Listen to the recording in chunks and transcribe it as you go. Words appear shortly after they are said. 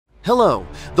Hello!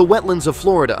 The wetlands of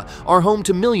Florida are home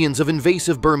to millions of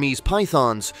invasive Burmese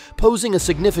pythons, posing a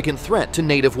significant threat to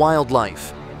native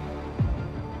wildlife.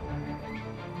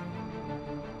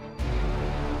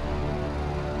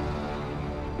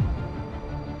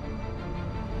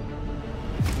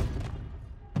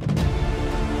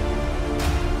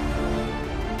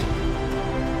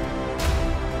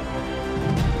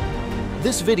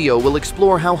 This video will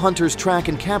explore how hunters track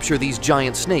and capture these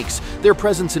giant snakes, their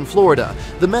presence in Florida,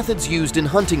 the methods used in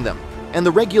hunting them, and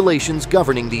the regulations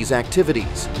governing these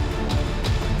activities.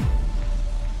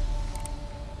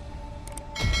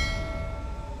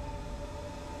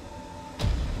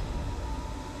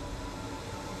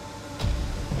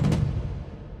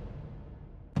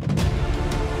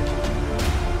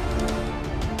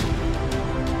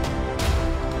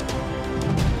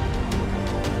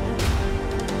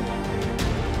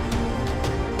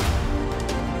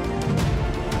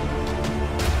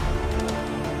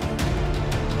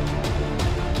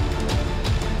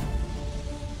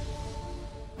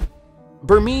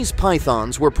 Burmese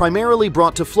pythons were primarily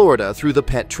brought to Florida through the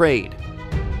pet trade.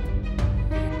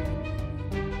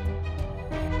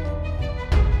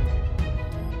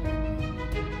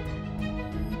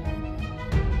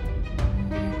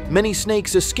 Many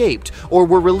snakes escaped or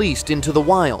were released into the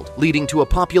wild, leading to a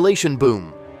population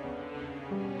boom.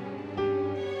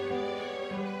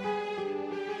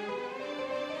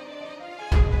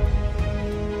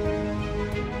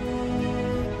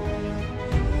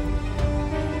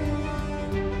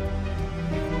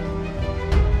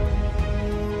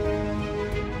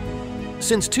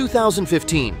 Since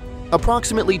 2015,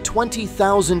 approximately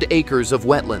 20,000 acres of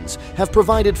wetlands have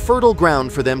provided fertile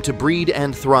ground for them to breed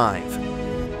and thrive.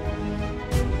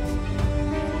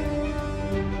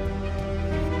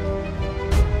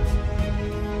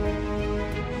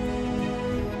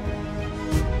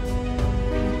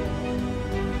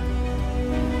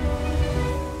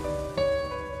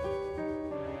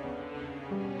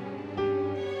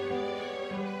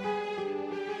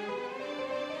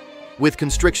 With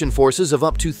constriction forces of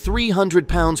up to 300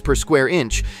 pounds per square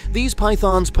inch, these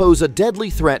pythons pose a deadly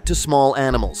threat to small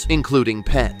animals, including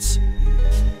pets.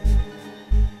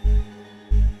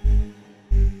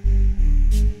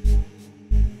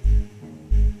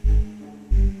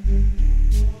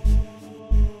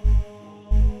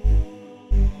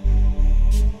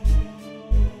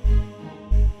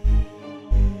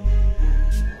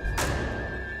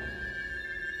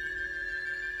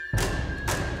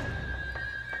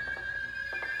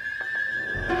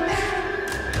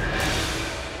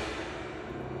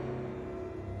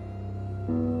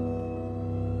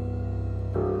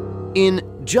 In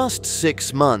just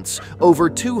 6 months, over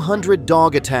 200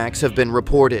 dog attacks have been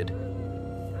reported.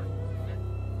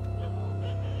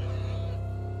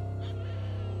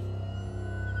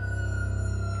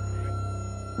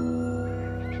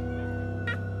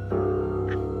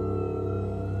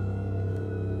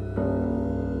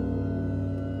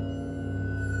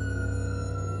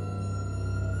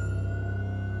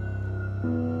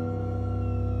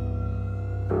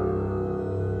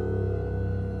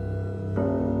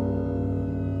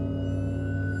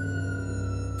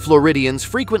 Floridians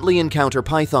frequently encounter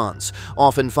pythons,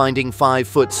 often finding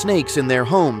 5-foot snakes in their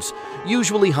homes,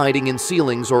 usually hiding in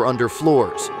ceilings or under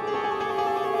floors.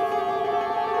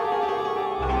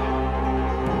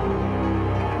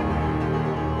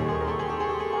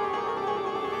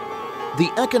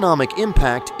 The economic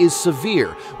impact is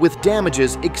severe, with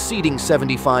damages exceeding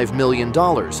 $75 million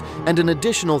and an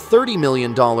additional $30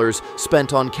 million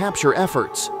spent on capture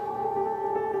efforts.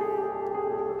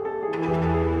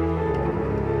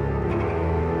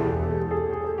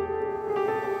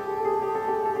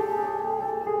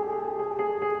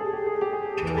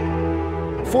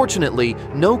 Fortunately,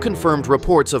 no confirmed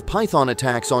reports of python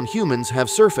attacks on humans have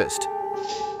surfaced.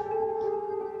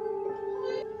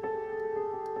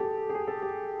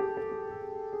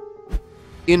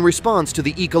 In response to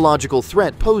the ecological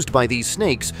threat posed by these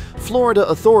snakes, Florida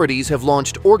authorities have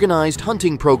launched organized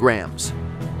hunting programs.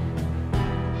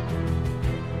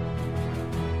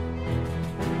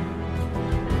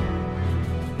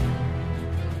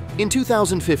 In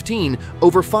 2015,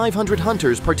 over 500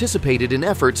 hunters participated in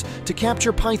efforts to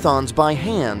capture pythons by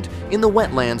hand in the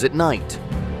wetlands at night.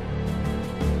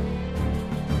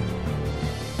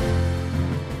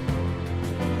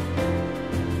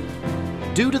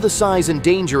 Due to the size and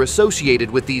danger associated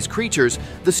with these creatures,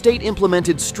 the state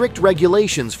implemented strict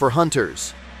regulations for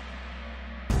hunters.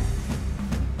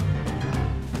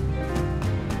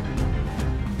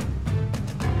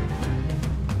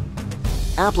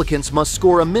 applicants must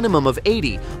score a minimum of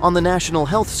 80 on the National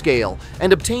Health Scale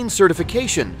and obtain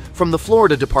certification from the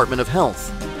Florida Department of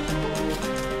Health.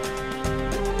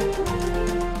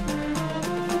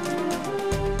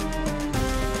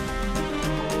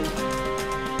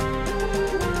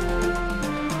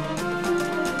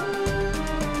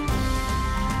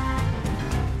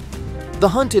 The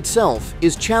hunt itself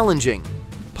is challenging.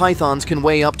 Pythons can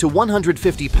weigh up to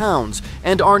 150 pounds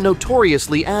and are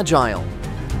notoriously agile.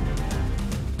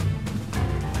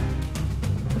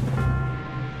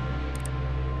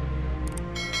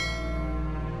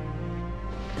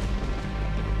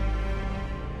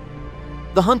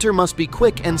 The hunter must be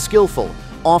quick and skillful,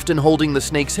 often holding the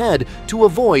snake's head to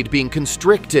avoid being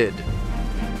constricted.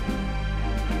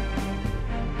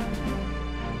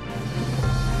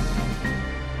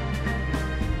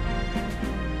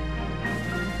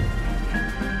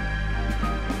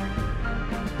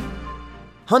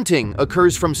 Hunting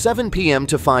occurs from 7 p.m.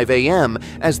 to 5 a.m.,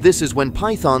 as this is when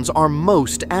pythons are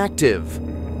most active.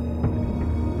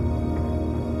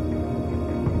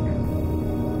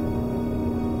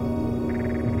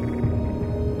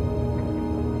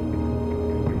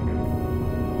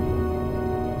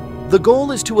 The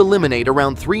goal is to eliminate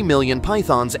around 3 million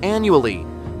pythons annually,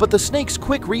 but the snake's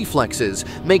quick reflexes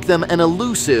make them an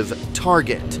elusive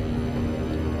target.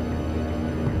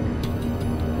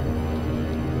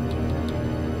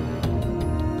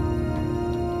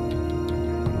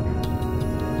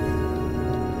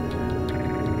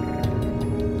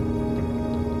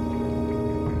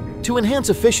 To enhance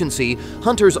efficiency,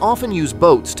 hunters often use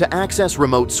boats to access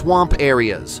remote swamp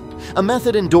areas, a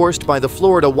method endorsed by the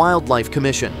Florida Wildlife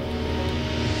Commission.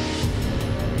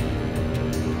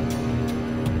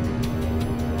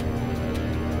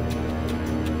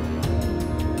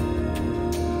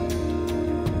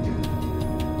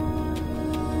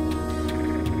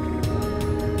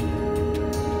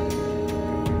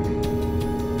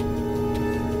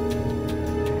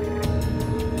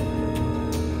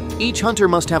 Each hunter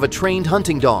must have a trained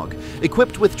hunting dog,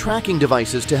 equipped with tracking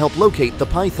devices to help locate the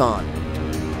python.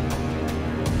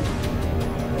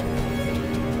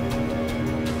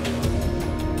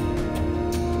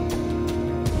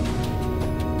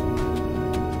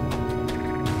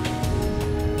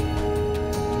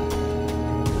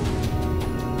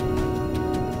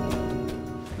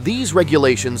 These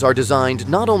regulations are designed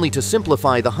not only to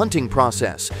simplify the hunting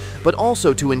process, but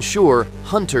also to ensure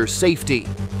hunter safety.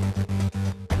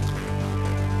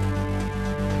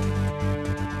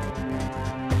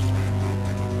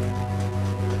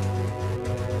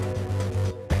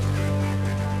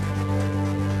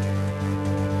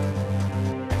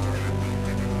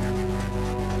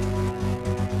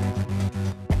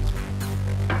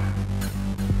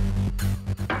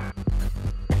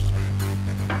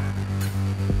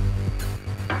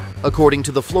 According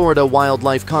to the Florida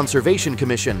Wildlife Conservation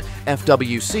Commission,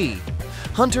 FWC,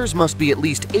 hunters must be at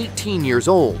least 18 years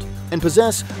old and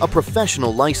possess a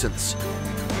professional license.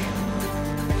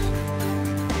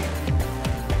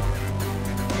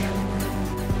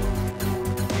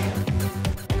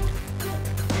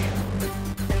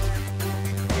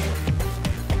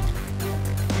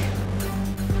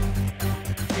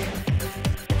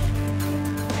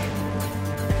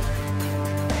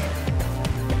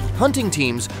 Hunting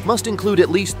teams must include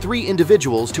at least 3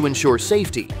 individuals to ensure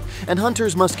safety, and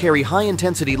hunters must carry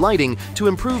high-intensity lighting to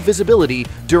improve visibility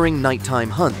during nighttime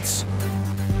hunts.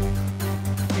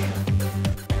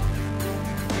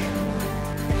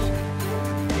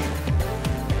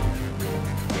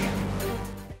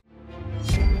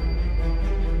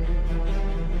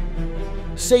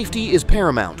 Safety is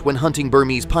paramount when hunting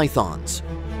Burmese pythons.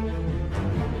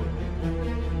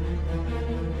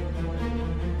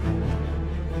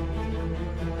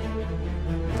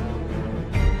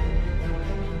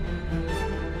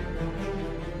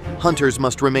 Hunters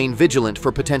must remain vigilant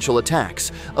for potential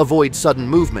attacks, avoid sudden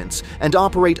movements, and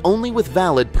operate only with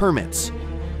valid permits.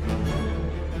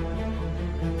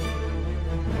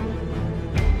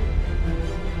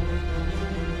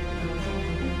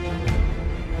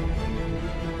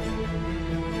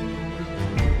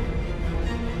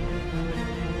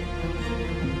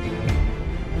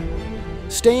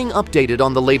 Staying updated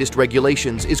on the latest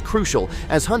regulations is crucial,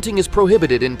 as hunting is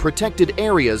prohibited in protected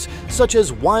areas such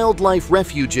as wildlife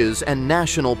refuges and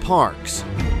national parks.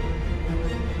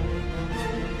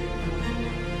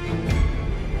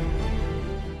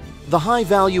 The high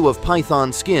value of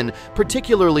python skin,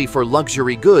 particularly for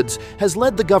luxury goods, has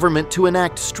led the government to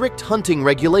enact strict hunting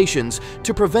regulations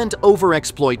to prevent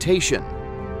overexploitation.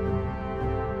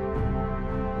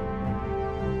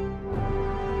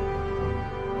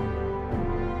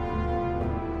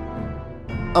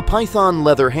 A python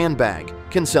leather handbag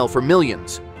can sell for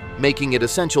millions, making it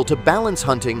essential to balance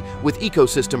hunting with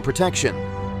ecosystem protection.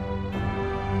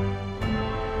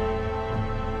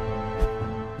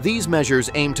 These measures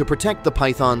aim to protect the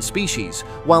python species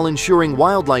while ensuring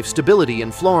wildlife stability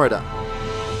in Florida.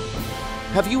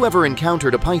 Have you ever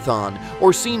encountered a python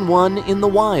or seen one in the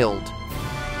wild?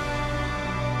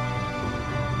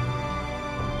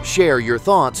 Share your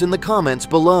thoughts in the comments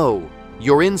below.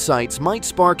 Your insights might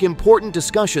spark important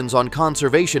discussions on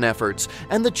conservation efforts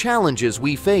and the challenges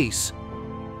we face.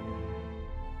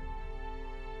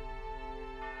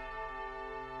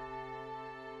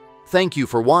 Thank you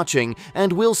for watching,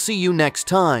 and we'll see you next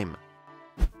time.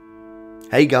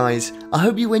 Hey guys, I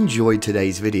hope you enjoyed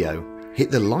today's video.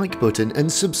 Hit the like button and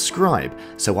subscribe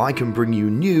so I can bring you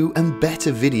new and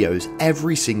better videos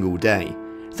every single day.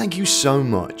 Thank you so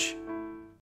much.